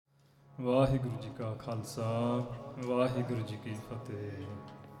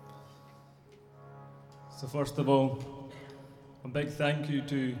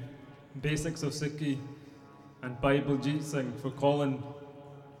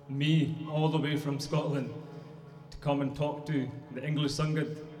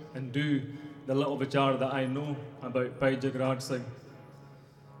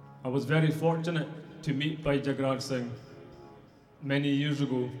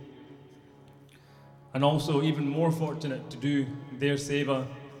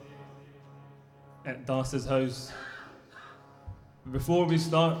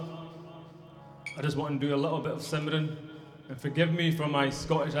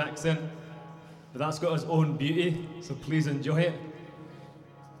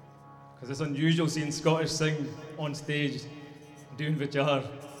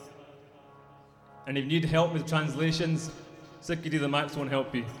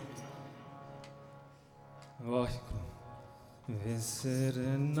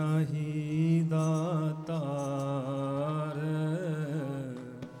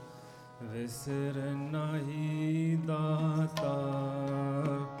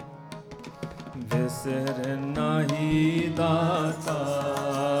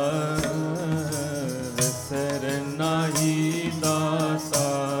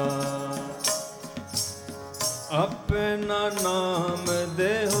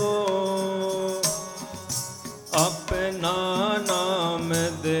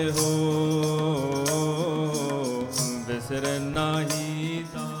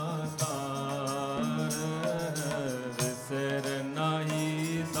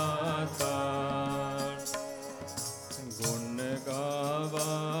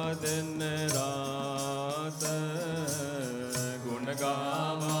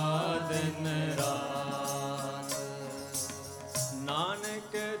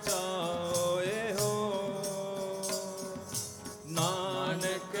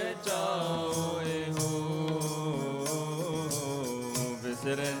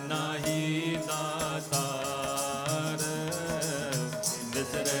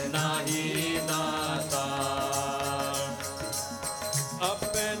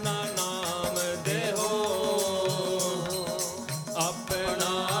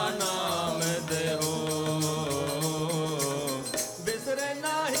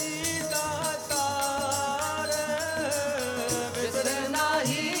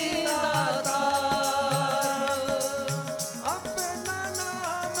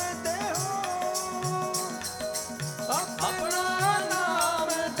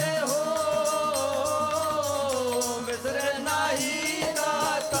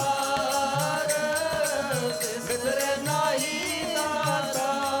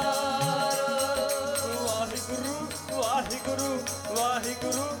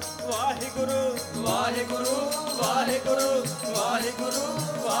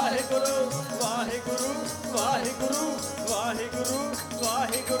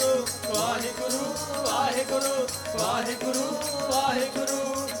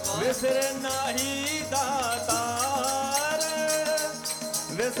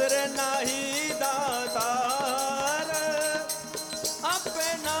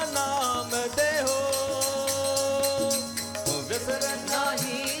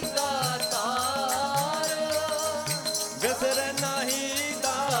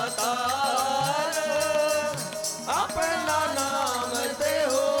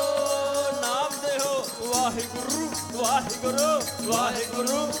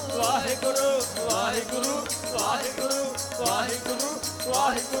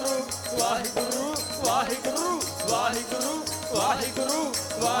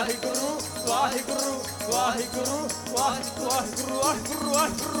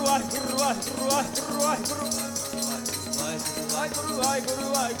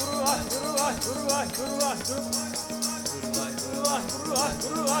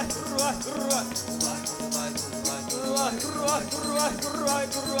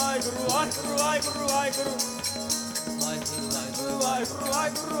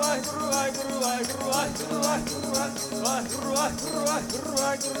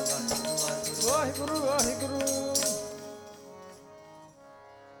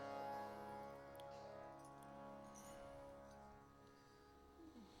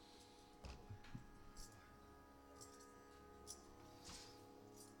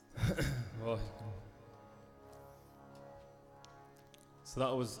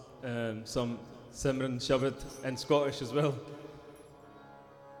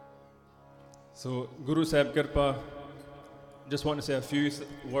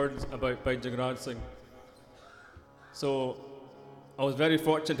I was very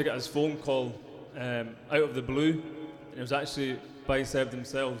fortunate to get his phone call out of the blue, and it was actually Bhai Sahib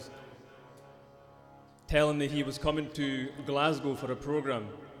themselves telling me he was coming to Glasgow for a programme.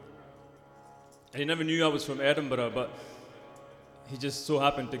 And he never knew I was from Edinburgh, but he just so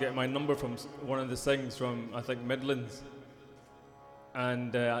happened to get my number from one of the Singhs from, I think, Midlands.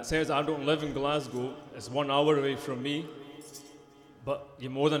 And it says I don't live in Glasgow, it's 1 hour away from me, but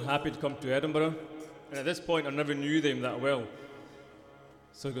you're more than happy to come to Edinburgh. And at this point, I never knew them that well.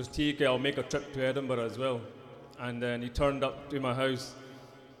 So he goes, TK, I'll make a trip to Edinburgh as well. And then he turned up to my house.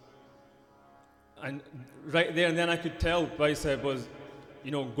 And right there and then I could tell Bhai Sahib was,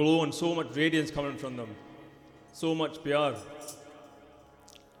 glow and so much radiance coming from them. So much pyar.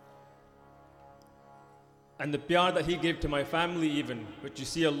 And the pyar that he gave to my family even, which you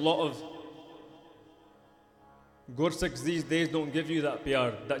see a lot of Gursikhs these days don't give you that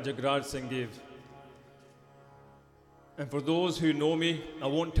pyar that Jagraj Singh gave. And for those who know me, I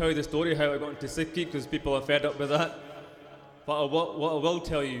won't tell you the story how I got into Sikhi because people are fed up with that. But what I will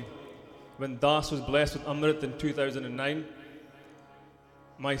tell you, when Das was blessed with Amrit in 2009,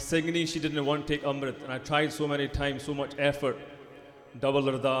 my Singhni, she didn't want to take Amrit. And I tried so many times, so much effort. Double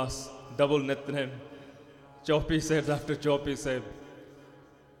Ardas, double Nitnem, Chopi Sahib after Chopi Sahib.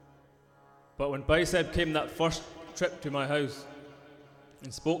 But when Bhai Sahib came that first trip to my house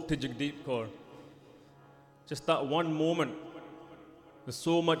and spoke to Jagdeep Kaur, just that one moment, with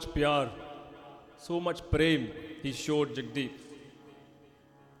so much pyar, so much prem he showed Jagdeep.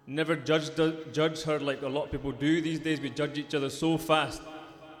 Never judged her like a lot of people do these days. We judge each other so fast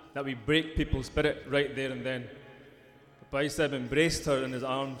that we break people's spirit right there and then. But Bhai Sahib embraced her in his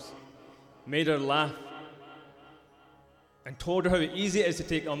arms, made her laugh, and told her how easy it is to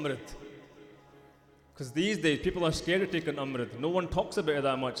take Amrit. Because these days, people are scared of taking Amrit. No one talks about it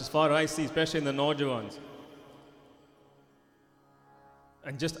that much, as far as I see, especially in the Naujawans.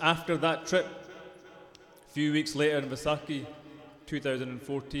 And just after that trip, a few weeks later in Vaisakhi,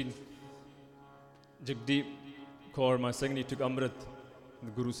 2014, Jagdeep Kaur, my Singhni, took Amrit, the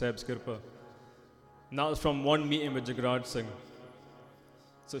Guru Sahib's Kirpa. And that was from one meeting with Jagraj Singh.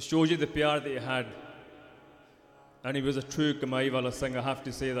 So it shows you the pyar that he had. And he was a true Kamai Wala Singh, I have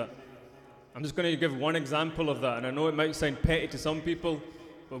to say that. I'm just going to give one example of that, and I know it might sound petty to some people,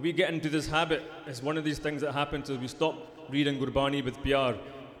 but we get into this habit. It's one of these things that happens is we stop reading Gurbani with pyar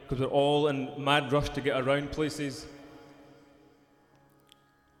because we're all in mad rush to get around places.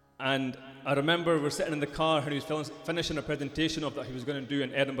 And I remember we're sitting in the car and he was finishing a presentation of that he was going to do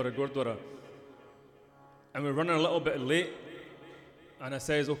in Edinburgh Gurdwara. And we're running a little bit late. And I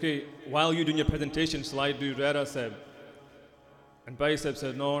says, okay, while you're doing your presentation, shall I do Rera Sahib? And Bhai Sahib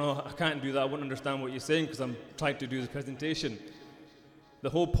said, no, I can't do that. I wouldn't understand what you're saying because I'm trying to do the presentation. The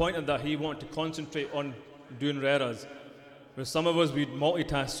whole point of that, he wanted to concentrate on doing Reras. Where some of us, we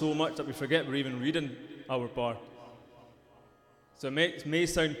multitask so much that we forget we're even reading our part. So it may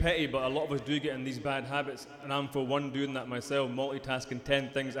sound petty, but a lot of us do get in these bad habits. And I'm for one doing that myself, multitasking 10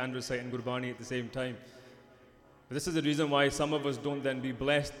 things and reciting Gurbani at the same time. But this is the reason why some of us don't then be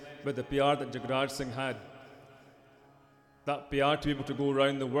blessed with the pyar that Jagraj Singh had. That pyar to be able to go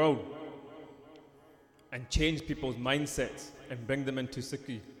around the world and change people's mindsets and bring them into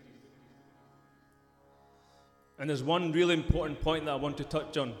Sikhi. And there's one really important point that I want to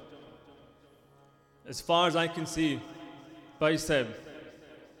touch on. As far as I can see, Bhai Sahib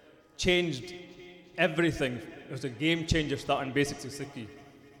changed everything. It was a game changer starting basics of Sikhi.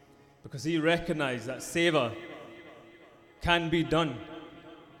 Because he recognized that seva can be done,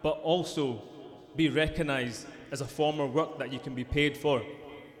 but also be recognized as a form of work that you can be paid for.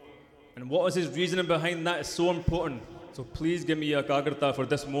 And what is his reasoning behind that is so important. So please give me a kagrata for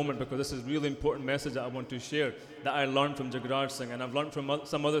this moment because this is a really important message that I want to share that I learned from Jagraj Singh and I've learned from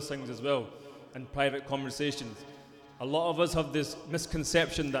some other Singhs as well in private conversations. A lot of us have this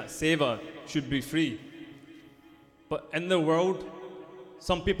misconception that seva should be free. But in the world,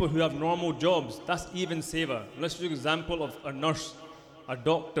 some people who have normal jobs, that's even seva. Let's use an example of a nurse, a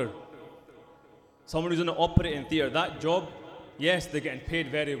doctor, someone who's in an operating theatre. That job, yes, they're getting paid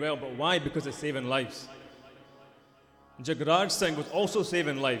very well, but why? Because it's saving lives. Jagraj Singh was also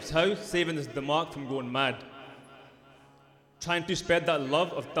saving lives. How? Saving his Dimag from going mad. Trying to spread that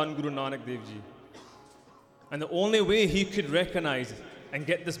love of Tan Guru Nanak Dev Ji. And the only way he could recognize and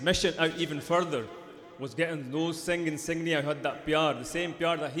get this mission out even further was getting those Singh and Singhni who had that pyar, the same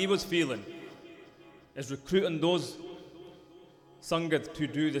pyar that he was feeling, is recruiting those Sangat to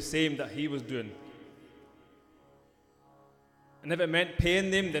do the same that he was doing. And if it meant paying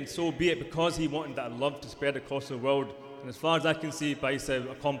them, then so be it, because he wanted that love to spread across the world. And as far as I can see, Bhai Sahib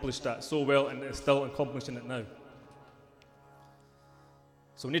accomplished that so well and is still accomplishing it now.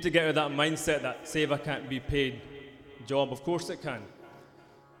 So we need to get rid of that mindset that seva can't be paid job. Of course it can.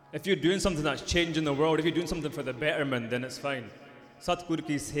 If you're doing something that's changing the world, if you're doing something for the betterment, then it's fine. Satgur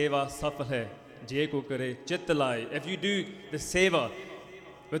ki seva safal hai, je ko kare chit laye. If you do the seva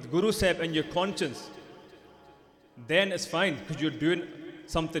with Guru Sahib in your conscience, then it's fine, because you're doing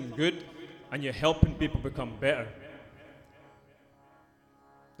something good and you're helping people become better.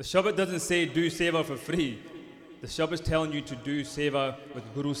 The Shabad doesn't say do seva for free. The Shabad is telling you to do seva with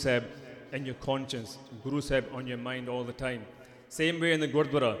Guru Sahib in your conscience, Guru Sahib on your mind all the time. Same way in the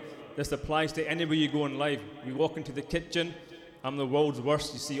Gurdwara. This applies to anywhere you go in life. You walk into the kitchen, I'm the world's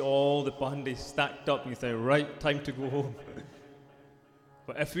worst. You see all the pandis stacked up and you say, right, time to go home.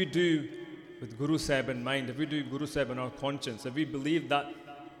 But if we do with Guru Sahib in mind, if we do Guru Sahib in our conscience, if we believe that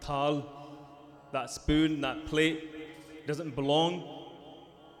thal, that spoon, that plate doesn't belong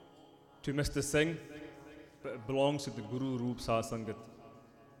to Mr. Singh, but it belongs to the Guru Roop Sa Sangat.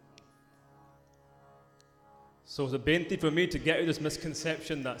 So it's a benti for me to get rid of this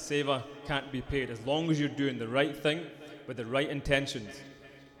misconception that seva can't be paid, as long as you're doing the right thing with the right intentions.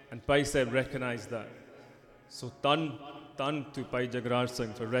 And Bhai Sahib recognised that. So done to Bhai Jagraj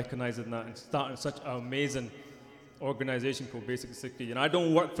Singh for recognising that and starting such an amazing organisation called Basic Sikhi. And I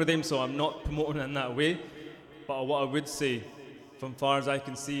don't work for them, so I'm not promoting it in that way. But what I would say, from far as I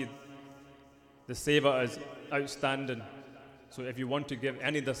can see, the seva is outstanding. So if you want to give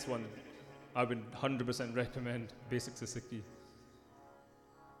any of this one, I would 100% recommend Basics of Sikhi.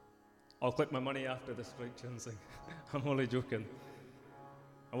 I'll collect my money after this, right, Singh? I'm only joking.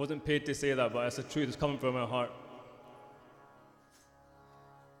 I wasn't paid to say that, but it's the truth. It's coming from my heart.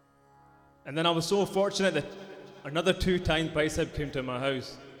 And then I was so fortunate that another 2 times Bhai Sahib came to my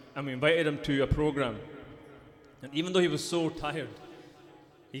house and we invited him to a program. And even though he was so tired,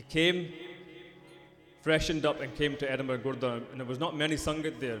 he came, freshened up and came to Edinburgh Gurdwara. And there was not many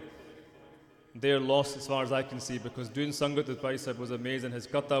Sangat there. They're lost as far as I can see, because doing Sangat with Bhai Sahib was amazing. His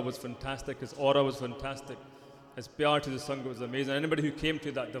kata was fantastic, his aura was fantastic, his pyar to the Sangat was amazing. Anybody who came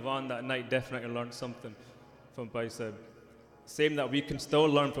to that divan that night definitely learned something from Bhai Sahib. Same that we can still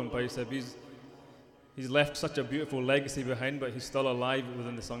learn from Bhai Sahib. He's left such a beautiful legacy behind, but he's still alive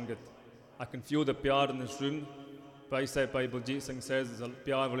within the Sangat. I can feel the pyar in this room. Bhai Sahib, Bhai Jagraj Singh says there's a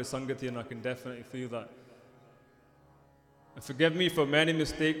pyar wali Sangat here, and I can definitely feel that. And forgive me for many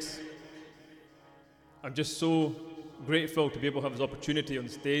mistakes. I'm just so grateful to be able to have this opportunity on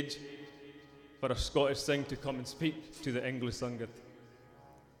stage for a Scottish Singh to come and speak to the English Sangat.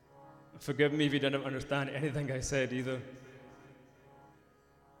 Forgive me if you didn't understand anything I said either.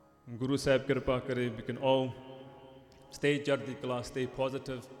 Guru Sahib Kripa Kare, we can all stay Jardi Kala, stay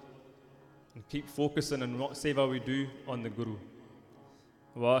positive, and keep focusing on what seva we do on the Guru.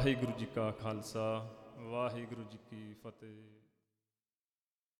 Vaheguru Ji Ka Khalsa, Vaheguru Ji Ki Fateh.